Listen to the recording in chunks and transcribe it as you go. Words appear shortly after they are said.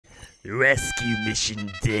Rescue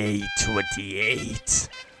mission day 28.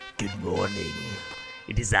 Good morning.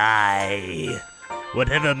 It is I,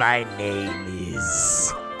 whatever my name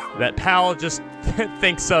is. That Pal just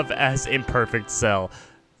thinks of as Imperfect Cell.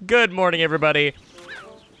 Good morning, everybody.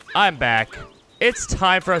 I'm back. It's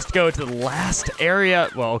time for us to go to the last area.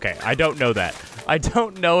 Well, okay, I don't know that. I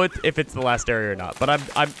don't know if it's the last area or not, but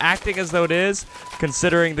I'm acting as though it is,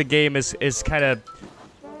 considering the game is kind of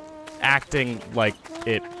acting like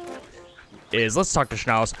it is. Let's talk to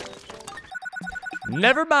Schnauz.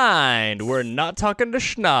 Never mind, we're not talking to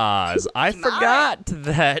Schnauz. I forgot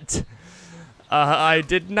that I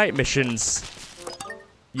did night missions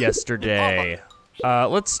yesterday.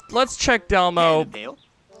 Let's check Delmo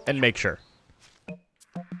and make sure.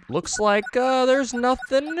 Looks like there's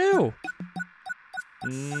nothing new.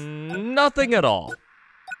 Nothing at all.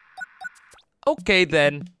 Okay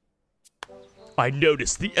then. I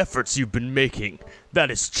noticed the efforts you've been making. That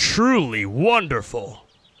is truly wonderful.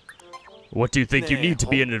 What do you think you need to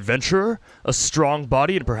be an adventurer? A strong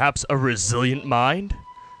body and perhaps a resilient mind?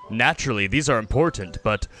 Naturally, these are important,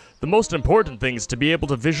 but the most important thing is to be able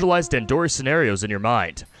to visualize Dandori scenarios in your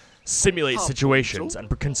mind. Simulate situations and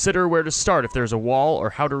consider where to start if there's a wall or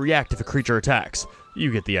how to react if a creature attacks.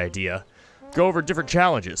 You get the idea. Go over different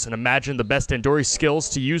challenges and imagine the best Dandori skills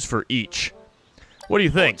to use for each. What do you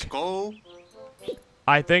think?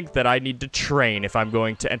 I think that I need to train if I'm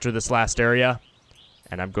going to enter this last area.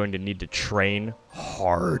 And I'm going to need to train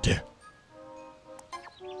hard.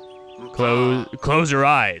 Close your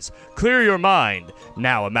eyes. Clear your mind.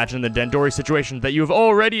 Now imagine the Dandori situation that you have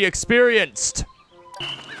already experienced.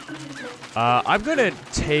 I'm going to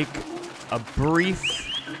take a brief...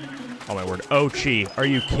 Oh my word. Ochi, are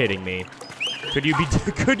you kidding me? Could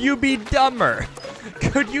you be dumber?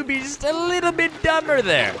 Could you be just a little bit dumber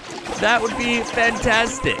there? That would be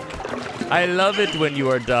fantastic. I love it when you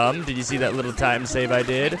are dumb. Did you see that little time save I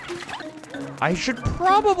did? I should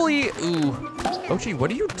probably... Ooh. Ochi, what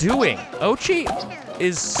are you doing? Ochi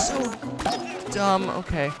is so dumb.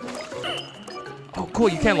 Okay. Oh, cool.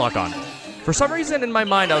 You can lock on. For some reason in my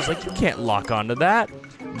mind, I was like, you can't lock onto that.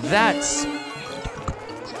 That's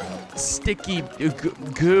sticky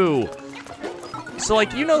goo. So,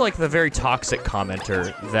 like, you know, like, the very toxic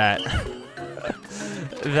commenter that...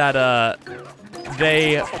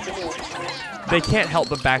 they can't help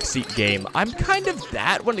but backseat game. I'm kind of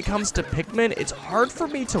that when it comes to Pikmin. It's hard for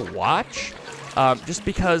me to watch, just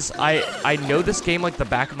because I know this game like the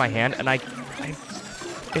back of my hand, and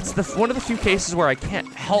it's one of the few cases where I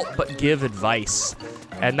can't help but give advice.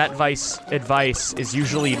 And that advice is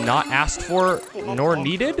usually not asked for nor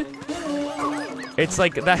needed. It's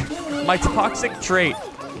like that... My toxic trait.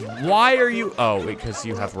 Why are you... Oh, because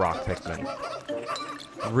you have rock Pikmin.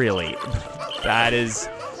 Really. That is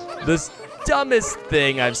the dumbest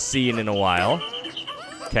thing I've seen in a while.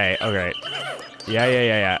 Okay, okay.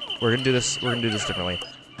 Yeah. We're gonna do this differently.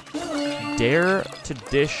 Dare to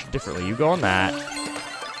dish differently. You go on that.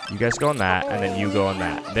 You guys go on that, and then you go on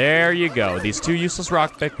that. There you go. These two useless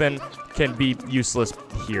rock Pikmin can be useless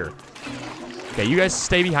here. Okay, you guys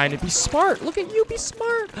stay behind and be smart. Look at you, be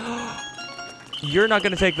smart. You're not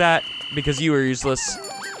gonna take that because you are useless.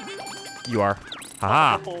 You are.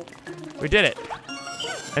 Haha. We did it.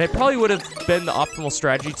 And it probably would have been the optimal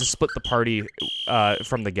strategy to split the party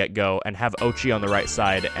from the get-go and have Ochi on the right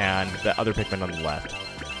side and the other Pikmin on the left.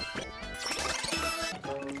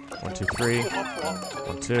 1, 2, 3.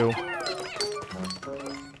 1, 2.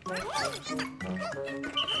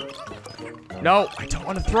 No, I don't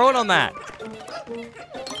want to throw it on that.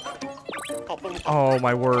 Oh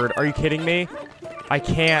my word, are you kidding me? I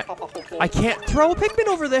can't throw a Pikmin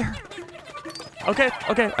over there. Okay,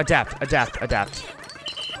 adapt.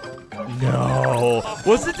 No,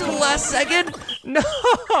 was it to the last second? No.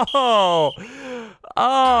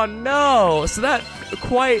 Oh no, so that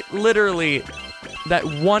quite literally, that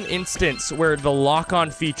one instance where the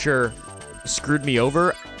lock-on feature screwed me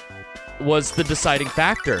over was the deciding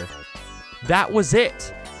factor. That was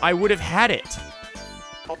it. I would have had it.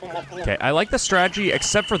 Okay, I like the strategy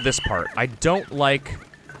except for this part. I don't like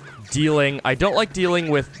dealing with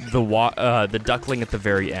the duckling at the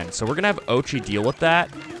very end. So we're gonna have Ochi deal with that.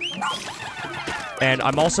 And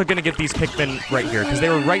I'm also gonna get these Pikmin right here because they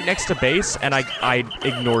were right next to base and I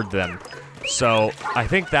ignored them. So I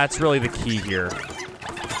think that's really the key here.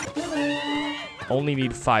 Only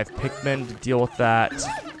need 5 Pikmin to deal with that.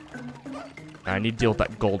 I need to deal with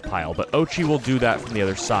that gold pile, but Ochi will do that from the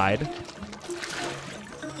other side.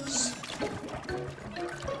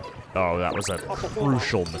 Oh, that was a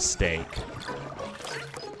crucial mistake.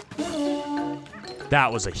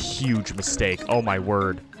 That was a huge mistake. Oh my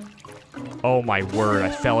word. Oh my word, I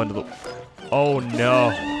fell into the... Oh no.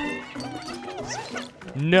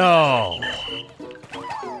 No.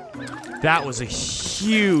 That was a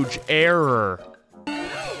huge error.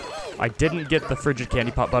 I didn't get the frigid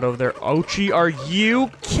candy pop butt over there. Ochi, are you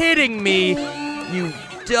kidding me? You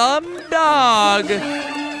dumb dog.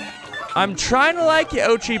 I'm trying to like you,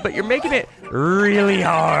 Ochi, but you're making it really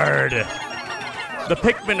hard. The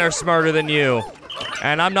Pikmin are smarter than you.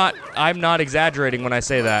 And I'm not exaggerating when I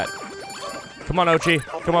say that. Come on, Ochi.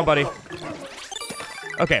 Come on, buddy.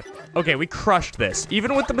 Okay. Okay, we crushed this.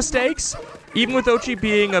 Even with the mistakes, even with Ochi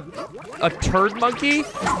being a turd monkey,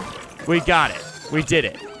 we got it. We did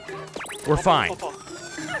it. We're fine.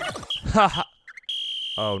 Haha.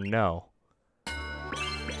 Oh no.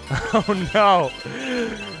 Oh no.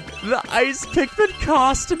 The ice Pikmin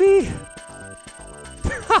cost me.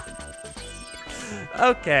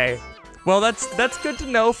 Okay. Well, that's good to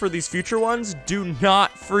know for these future ones. Do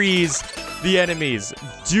not freeze the enemies.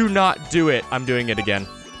 Do not do it. I'm doing it again.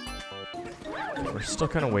 We're still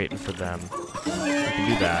kind of waiting for them. We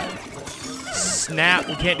can do that. Snap.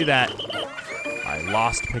 We can't do that. I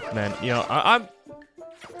lost Pikmin. You know, I'm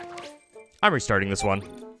restarting this one.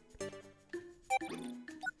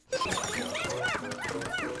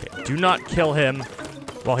 Okay, do not kill him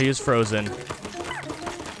while he is frozen.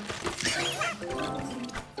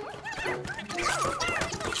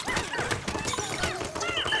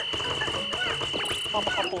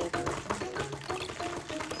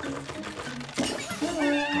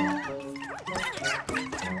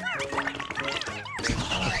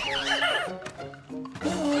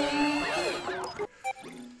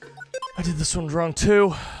 I did this one wrong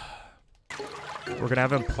too. We're gonna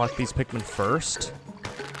have him pluck these Pikmin first,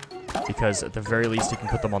 because at the very least he can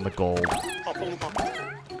put them on the gold.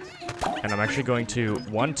 And I'm actually going to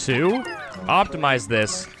 1, 2, optimize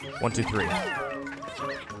this. 1, 2, 3.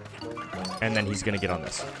 And then he's gonna get on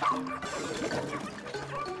this.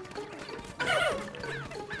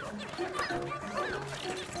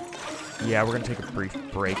 Yeah, we're gonna take a brief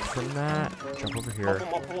break from that. Jump over here.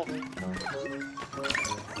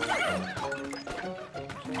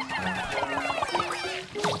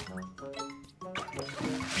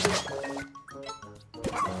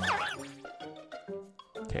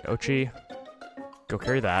 Okay, Ochi, go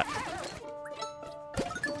carry that.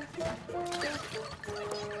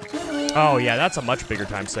 Oh yeah, that's a much bigger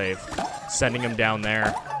time save. Sending him down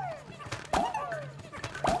there.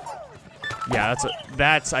 Yeah,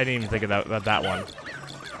 that's I didn't even think of that one.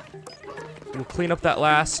 We'll clean up that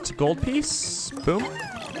last gold piece. Boom.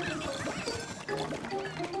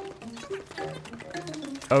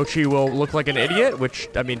 Ochi will look like an idiot, which,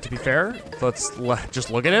 I mean, to be fair, let's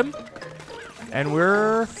just look at him. And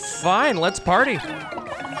we're fine. Let's party.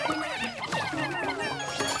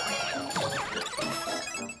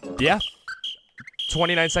 Yeah.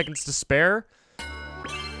 29 seconds to spare.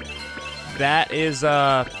 That is,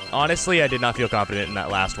 honestly, I did not feel confident in that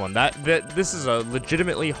last one. This is a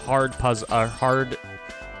legitimately hard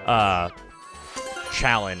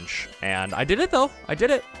challenge. And I did it, though. I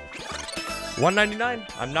did it. 199.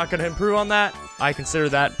 I'm not going to improve on that. I consider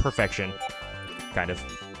that perfection. Kind of.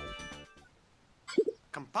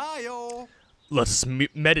 Compile. Let us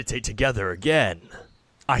meditate together again.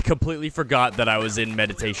 I completely forgot that I was in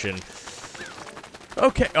meditation.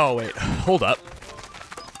 Okay. Oh, wait. Hold up.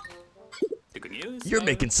 You're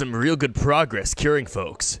making some real good progress curing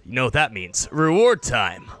folks. You know what that means. Reward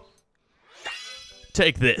time.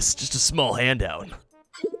 Take this. Just a small handout.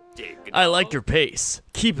 I like your pace.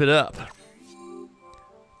 Keep it up.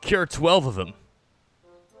 Cure 12 of them.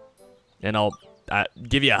 And I'll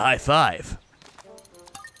give you a high five.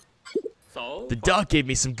 The doc gave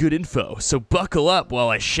me some good info, so buckle up while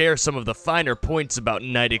I share some of the finer points about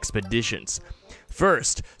night expeditions.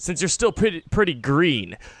 First, since you're still pretty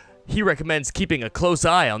green, he recommends keeping a close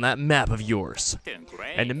eye on that map of yours.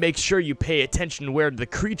 And to make sure you pay attention where the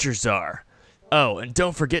creatures are. Oh, and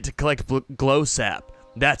don't forget to collect glow sap.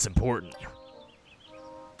 That's important.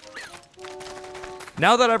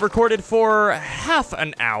 Now that I've recorded for half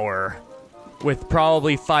an hour, with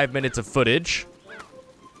probably 5 minutes of footage,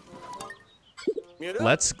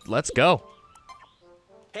 let's go.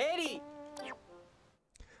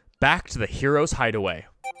 Back to the hero's hideaway.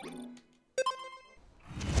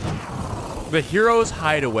 The hero's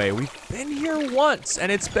hideaway. We've been here once,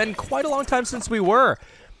 and it's been quite a long time since we were.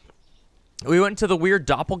 We went to the weird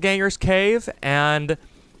doppelganger's cave, and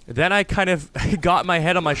then I kind of got my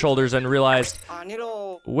head on my shoulders and realized,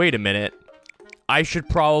 wait a minute, I should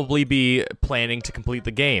probably be planning to complete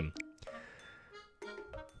the game.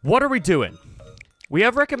 What are we doing? We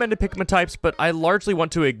have recommended Pikmin types, but I largely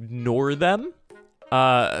want to ignore them.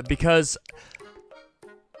 because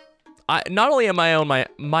not only am I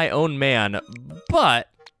my own man, but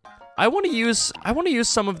I want to use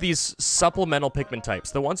some of these supplemental Pikmin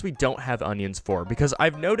types, the ones we don't have onions for, because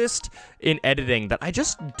I've noticed in editing that I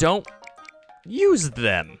just don't use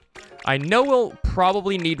them. I know we'll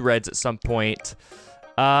probably need reds at some point.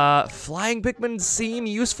 Flying Pikmin seem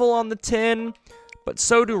useful on the tin, but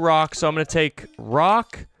so do rock, so I'm gonna take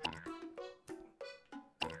rock.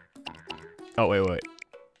 Oh, wait.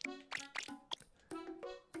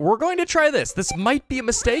 We're going to try this. This might be a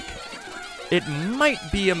mistake. It might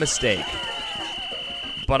be a mistake.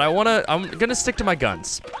 But I'm gonna stick to my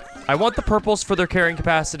guns. I want the purples for their carrying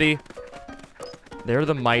capacity. They're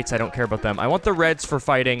the mites, I don't care about them. I want the reds for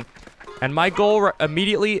fighting. And my goal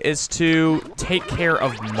immediately is to take care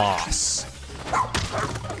of moss.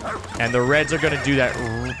 And the reds are gonna do that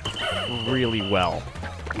really well.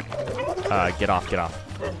 Get off.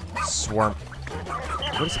 Swarm.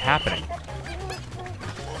 What is happening?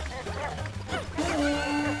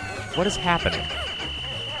 What is happening?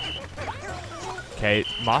 Okay,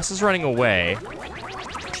 moss is running away.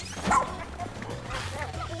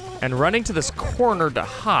 And running to this corner to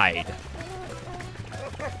hide.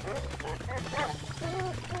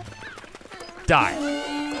 Die.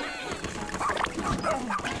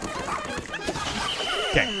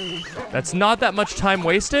 Okay, that's not that much time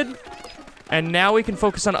wasted. And now we can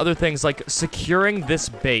focus on other things like securing this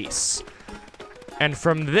base. And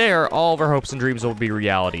from there, all of our hopes and dreams will be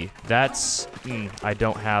reality. That's, I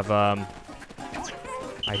don't have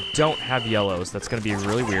yellows. That's gonna be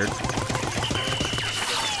really weird.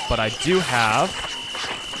 But I do have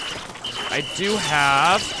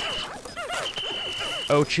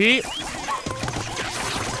Ochi.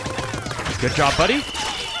 Good job, buddy.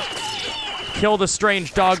 Kill the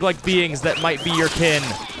strange dog-like beings that might be your kin.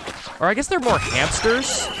 Or I guess they're more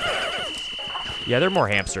hamsters. Yeah, they're more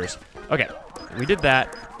hamsters. Okay, we did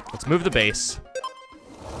that. Let's move the base.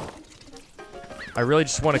 I really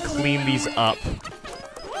just want to clean these up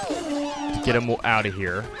to get them out of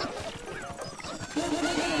here.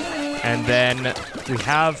 And then we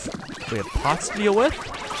have pots to deal with.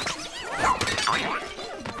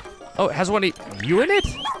 Oh, it has one of you in it?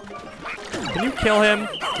 Can you kill him?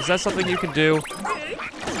 Is that something you can do?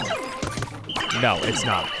 No, it's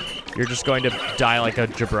not. You're just going to die like a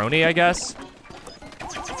jabroni, I guess.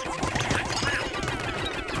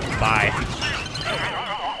 Bye.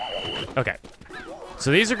 Okay.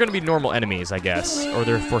 So these are going to be normal enemies, I guess. Or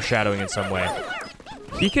they're foreshadowing in some way.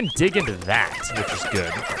 He can dig into that, which is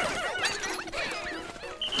good.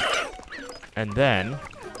 And then...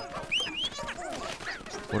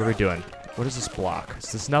 what are we doing? What is this block?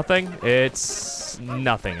 Is this nothing? It's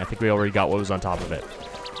nothing. I think we already got what was on top of it.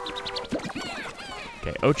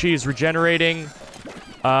 Okay, Ochi is regenerating.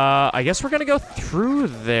 I guess we're gonna go through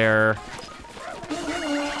there.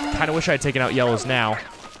 Kinda wish I had taken out yellows now.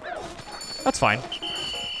 That's fine.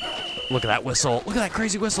 Look at that whistle. Look at that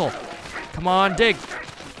crazy whistle. Come on, dig.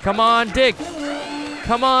 Come on, dig.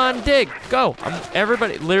 Come on, dig. Go.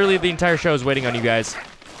 Everybody, literally the entire show is waiting on you guys.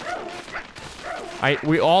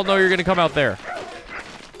 We all know you're gonna come out there.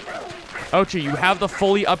 Ochi, you have the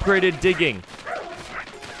fully upgraded digging.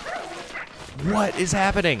 What is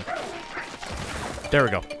happening? There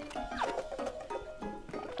we go.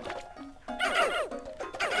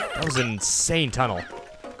 That was an insane tunnel.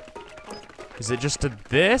 Is it just to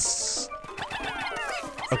this?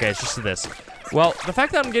 Okay, it's just to this. Well, the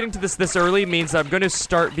fact that I'm getting to this early means that I'm going to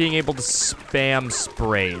start being able to spam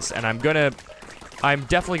sprays, and I'm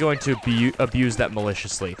definitely going to abuse that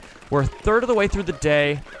maliciously. We're a third of the way through the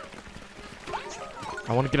day.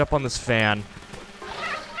 I want to get up on this fan.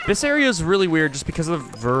 This area is really weird just because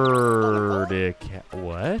of What?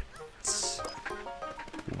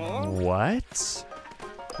 What?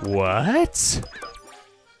 What?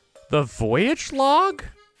 The voyage log?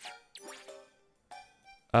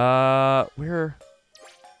 Where?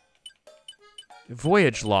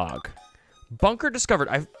 Voyage log. Bunker discovered.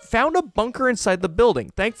 I found a bunker inside the building.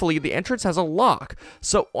 Thankfully, the entrance has a lock,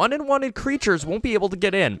 so unwanted creatures won't be able to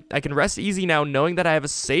get in. I can rest easy now knowing that I have a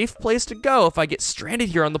safe place to go if I get stranded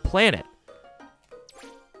here on the planet.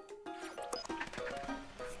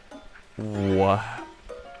 What?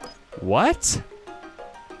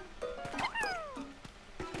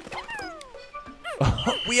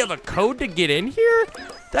 We have a code to get in here?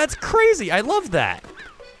 That's crazy. I love that.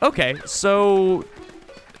 Okay, so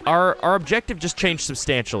our objective just changed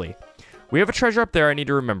substantially. We have a treasure up there I need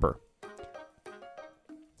to remember.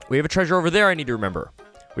 We have a treasure over there I need to remember.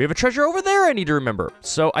 We have a treasure over there I need to remember.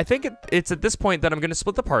 So I think it's at this point that I'm going to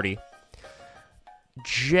split the party.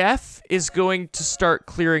 Jeff is going to start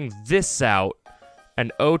clearing this out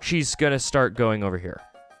And Ochi's gonna start going over here.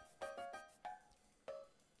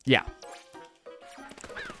 Yeah.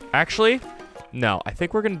 Actually, no. I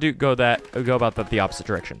think we're gonna go about that the opposite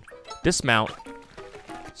direction. Dismount.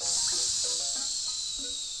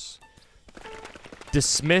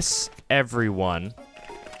 Dismiss everyone.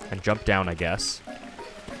 And jump down, I guess.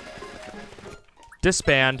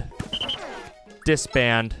 Disband.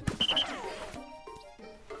 Disband.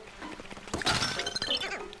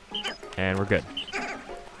 And we're good.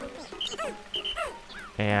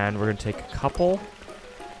 And we're gonna take a couple.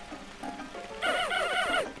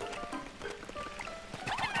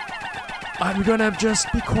 I'm gonna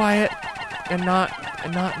just be quiet and not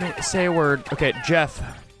say a word. Okay, Jeff.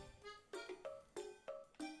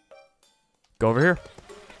 Go over here.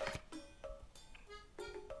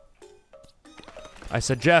 I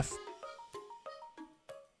said Jeff.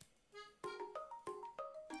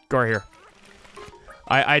 Go over here.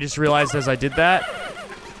 I just realized as I did that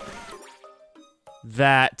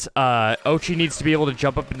Ochi needs to be able to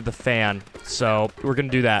jump up into the fan. So we're gonna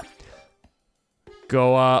do that.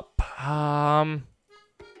 Go up. Oh,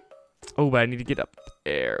 but I need to get up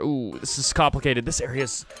there. Ooh, this is complicated. This area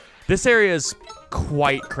is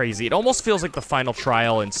quite crazy. It almost feels like the final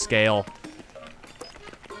trial in scale.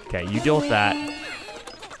 Okay, you deal with that.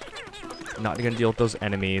 Not gonna deal with those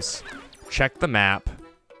enemies. Check the map.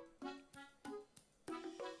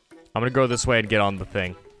 I'm gonna go this way and get on the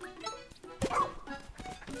thing.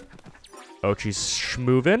 Ochi's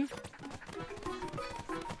schmovin'.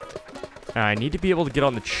 I need to be able to get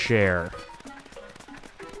on the chair.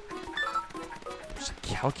 There's a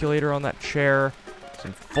calculator on that chair.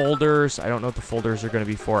 Some folders. I don't know what the folders are going to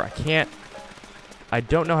be for. I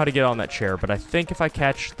don't know how to get on that chair, but I think if I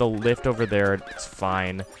catch the lift over there, it's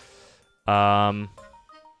fine. Man,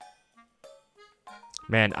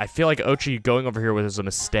 I feel like Ochi going over here was a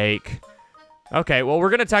mistake. Okay, well, we're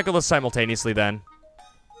going to tackle this simultaneously then.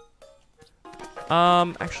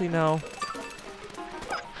 Actually, no.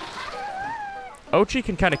 Ochi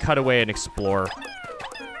can kind of cut away and explore.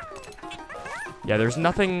 Yeah, there's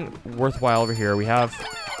nothing worthwhile over here. We have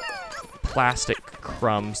plastic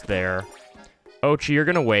crumbs there. Ochi, you're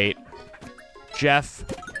gonna wait. Jeff,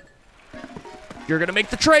 you're gonna make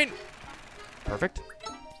the train! Perfect.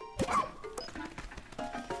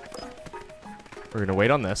 We're gonna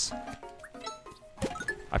wait on this.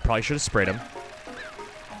 I probably should have sprayed him.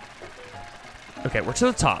 Okay, we're to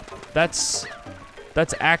the top. That's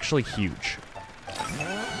actually huge.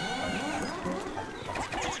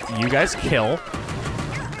 You guys kill.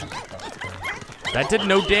 That did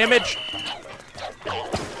no damage.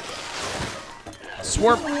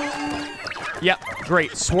 Swarm. Yeah,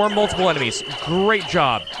 great. Swarm multiple enemies. Great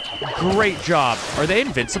job. Great job. Are they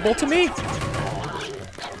invincible to me?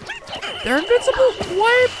 They're invincible?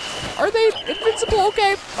 Why are they invincible?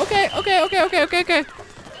 Okay.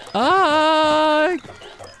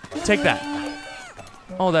 Take that.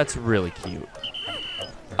 Oh, that's really cute.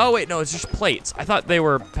 Oh, wait, no, it's just plates. I thought they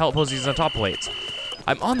were pallet posies on top plates.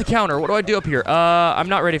 I'm on the counter. What do I do up here? I'm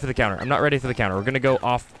not ready for the counter. We're gonna go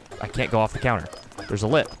off. I can't go off the counter. There's a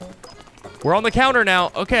lip. We're on the counter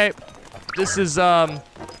now. Okay. This is, ooh,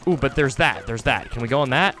 but there's that. Can we go on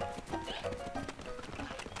that?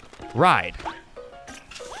 Ride.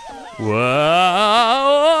 Whoa.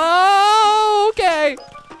 Okay.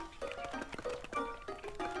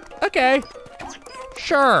 Okay.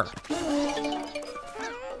 Sure.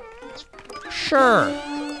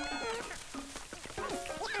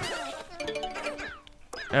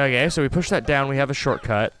 Okay, so we push that down. We have a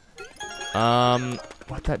shortcut.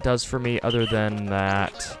 What that does for me other than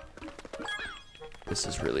that... This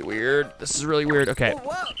is really weird. Okay.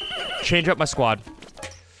 Change up my squad.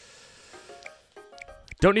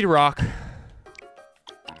 Don't need a rock.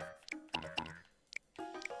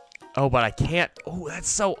 Oh, but I can't... Oh, that's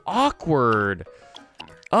so awkward.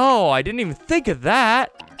 Oh, I didn't even think of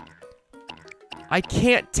that. I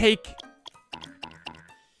can't take...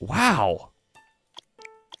 Wow.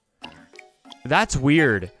 That's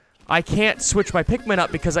weird. I can't switch my Pikmin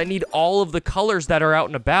up because I need all of the colors that are out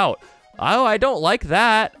and about. Oh, I don't like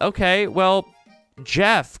that. Okay, well,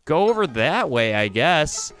 Jeff, go over that way, I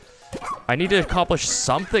guess. I need to accomplish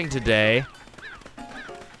something today.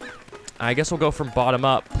 I guess we'll go from bottom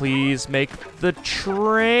up. Please make the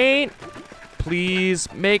train.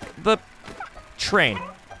 Please make the train.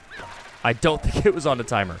 I don't think it was on a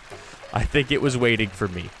timer. I think it was waiting for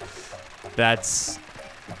me. That's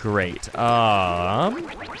great.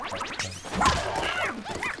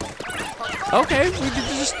 Okay, we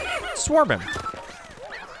can just swarm him.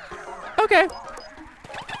 Okay.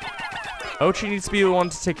 Ochi needs to be the one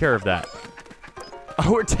to take care of that.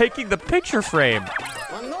 Oh, we're taking the picture frame.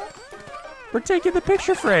 We're taking the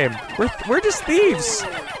picture frame. We're just thieves.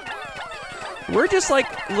 We're just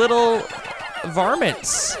like little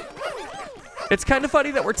varmints. It's kind of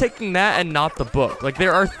funny that we're taking that and not the book. Like,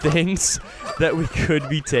 there are things that we could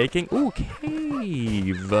be taking. Ooh,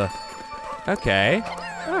 cave. Okay.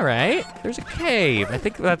 All right. There's a cave. I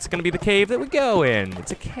think that's going to be the cave that we go in.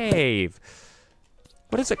 It's a cave.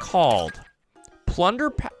 What is it called?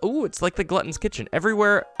 Ooh, it's like the Glutton's Kitchen.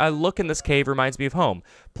 Everywhere I look in this cave reminds me of home.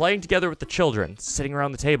 Playing together with the children, sitting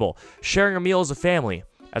around the table, sharing a meal as a family,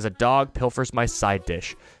 as a dog pilfers my side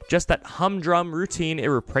dish. Just that humdrum, routine,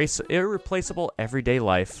 irreplaceable everyday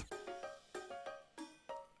life.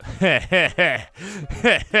 We're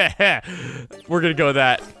gonna go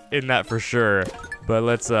in that for sure. But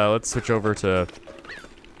let's switch over to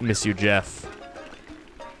Miss You, Jeff.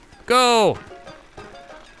 Go!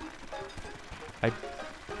 I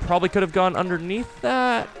probably could have gone underneath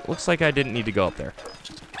that. Looks like I didn't need to go up there.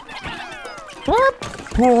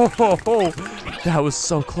 Whoa, that was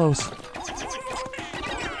so close.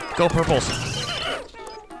 Go purples.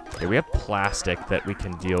 Okay, we have plastic that we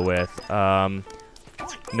can deal with. No.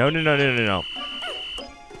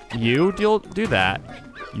 You do that.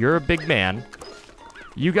 You're a big man.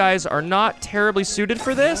 You guys are not terribly suited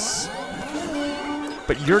for this,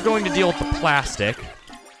 but you're going to deal with the plastic.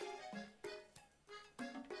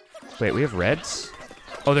 Wait, we have reds?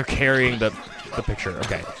 Oh, they're carrying the picture.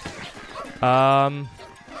 Okay.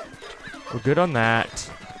 We're good on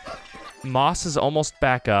that. Moss is almost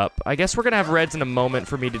back up. I guess we're gonna have reds in a moment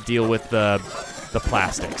for me to deal with the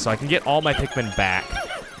plastic, so I can get all my Pikmin back.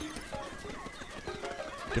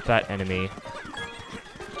 Get that enemy.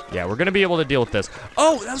 Yeah, we're gonna be able to deal with this.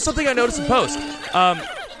 Oh, that was something I noticed in post.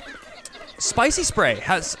 Spicy Spray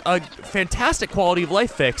has a fantastic quality of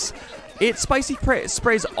life fix. It spicy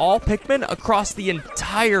sprays all Pikmin across the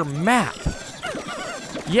entire map.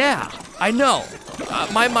 Yeah, I know.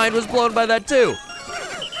 My mind was blown by that too.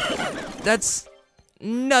 That's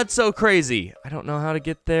not so crazy. I don't know how to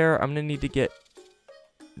get there. I'm gonna need to get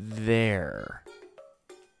there.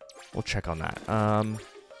 We'll check on that.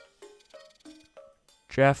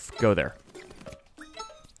 Jeff, go there.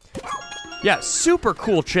 Yeah, super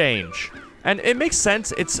cool change. And it makes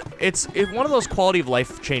sense. It's one of those quality of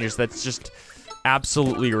life changes that's just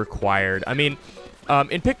absolutely required. I mean,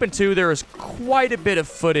 in Pikmin 2, there is quite a bit of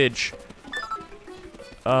footage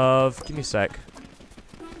of... Give me a sec.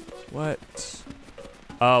 What?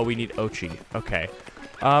 Oh, we need Ochi. Okay.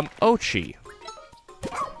 Ochi.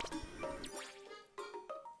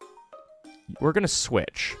 We're gonna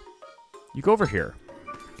switch. You go over here.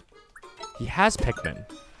 He has Pikmin.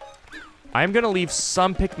 I'm gonna leave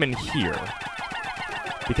some Pikmin here,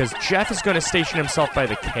 because Jeff is gonna station himself by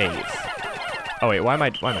the cave. Oh wait, why am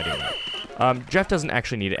I doing that? Jeff doesn't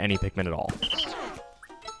actually need any Pikmin at all.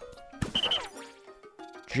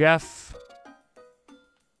 Jeff.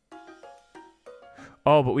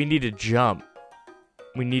 Oh, but we need to jump.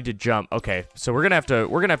 We need to jump. Okay, so we're gonna have to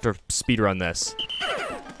speedrun this.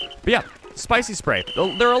 But yeah, Spicy Spray.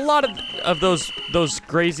 There are a lot of those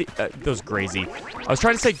crazy. I was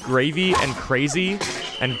trying to say gravy and crazy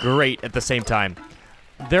and great at the same time.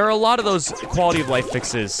 There are a lot of those quality of life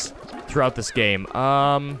fixes throughout this game.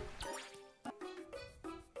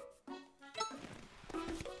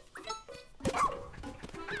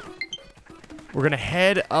 We're gonna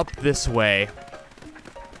head up this way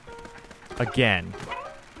again.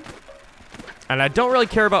 And I don't really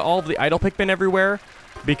care about all of the idle Pikmin everywhere,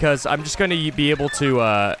 because I'm just gonna be able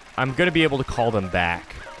to, call them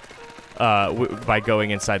back, by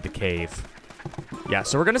going inside the cave. Yeah,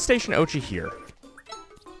 so we're gonna station Ochi here.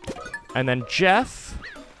 And then Jeff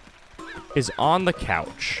is on the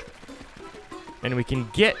couch. And we can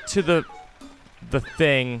get to the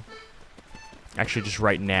thing, actually just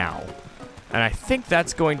right now. And I think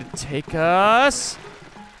that's going to take us...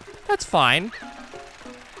 That's fine.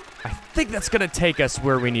 I think that's gonna take us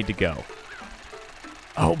where we need to go.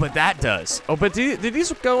 Oh, but that does. Oh, but do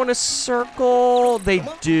these go in a circle? They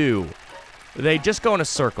do. They just go in a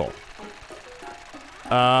circle.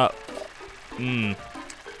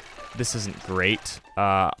 This isn't great.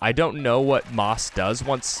 I don't know what Moss does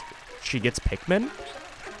once she gets Pikmin.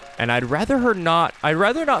 And I'd rather not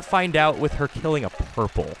find out with her killing a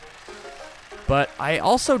purple. But I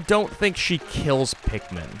also don't think she kills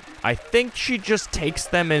Pikmin. I think she just takes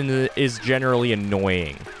them and is generally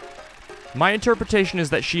annoying. My interpretation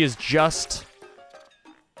is that she is just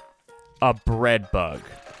a bread bug.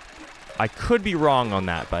 I could be wrong on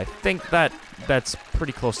that, but I think that's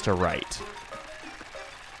pretty close to right.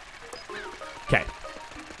 Okay.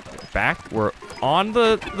 Back. We're on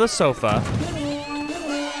the sofa.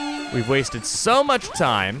 We've wasted so much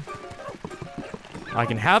time. I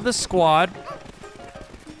can have the squad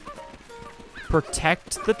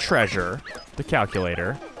protect the treasure, the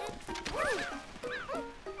calculator.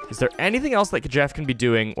 Is there anything else that Jeff can be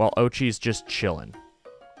doing while Ochi's just chilling?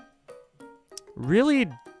 Really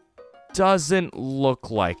doesn't look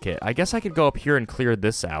like it. I guess I could go up here and clear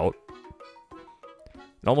this out.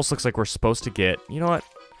 It almost looks like we're supposed to get... You know what?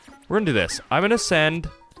 We're gonna do this. I'm gonna send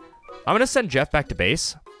Jeff back to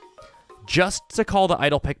base just to call the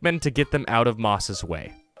idle Pikmin to get them out of Moss's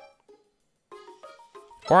way.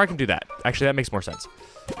 Or I can do that. Actually, that makes more sense.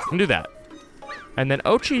 I can do that. And then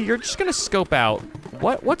Ochi, you're just gonna scope out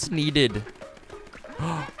what's needed.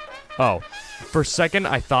 Oh, for a second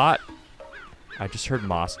I thought... I just heard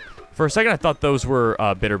moss. For a second I thought those were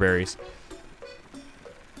bitter berries.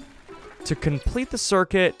 To complete the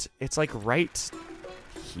circuit, it's like right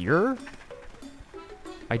here?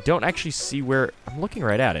 I don't actually see where... I'm looking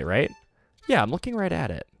right at it, right? Yeah, I'm looking right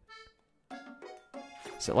at it.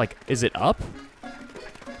 Is it like... Is it up?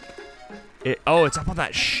 Oh, it's up on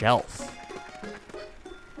that shelf.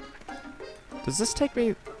 Does this take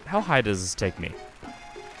me... How high does this take me?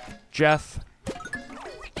 Jeff.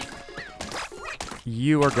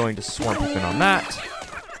 You are going to swarm Pikmin on that.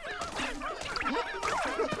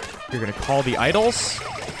 You're going to call the idols.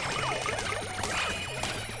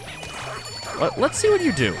 Let's see what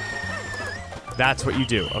you do. That's what you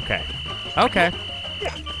do. Okay. Okay.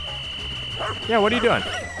 Yeah, what are you doing?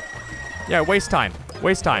 Yeah, waste time.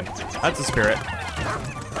 Waste time. That's the spirit.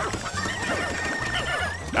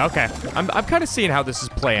 Okay. I'm kind of seeing how this is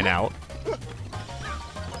playing out.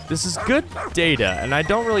 This is good data, and I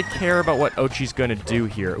don't really care about what Ochi's going to do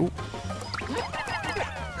here. Ooh.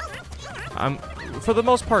 I'm, for the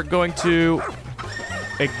most part, going to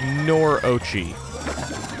ignore Ochi.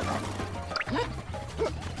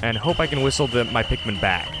 And hope I can whistle my Pikmin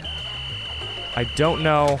back. I don't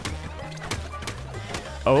know.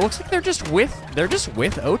 Oh, it looks like they're just with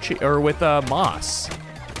Ochi, or with Moss.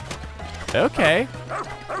 Okay.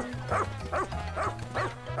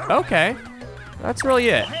 Okay. That's really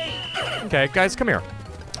it. Okay, guys, come here.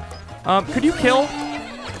 Could you kill?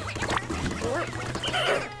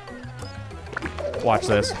 Watch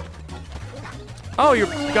this. Oh, you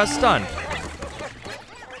got stunned.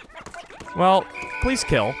 Well, please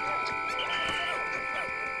kill.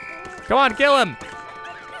 Come on, kill him.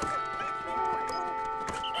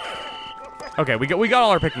 Okay, we got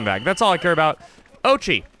all our Pikmin back. That's all I care about.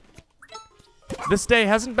 Ochi. This day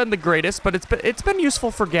hasn't been the greatest, but it's been useful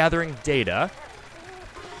for gathering data.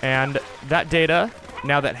 And that data,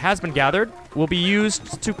 now that has been gathered, will be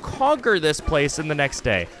used to conquer this place in the next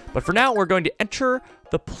day. But for now, we're going to enter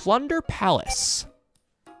the Plunder Palace.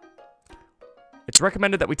 It's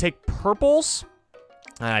recommended that we take purples,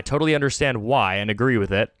 and I totally understand why and agree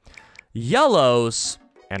with it, yellows,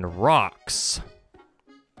 and rocks.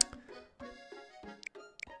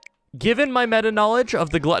 Given my meta-knowledge of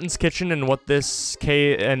the Glutton's Kitchen and what this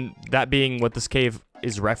cave, and that being what this cave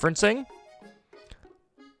is referencing,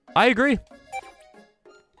 I agree.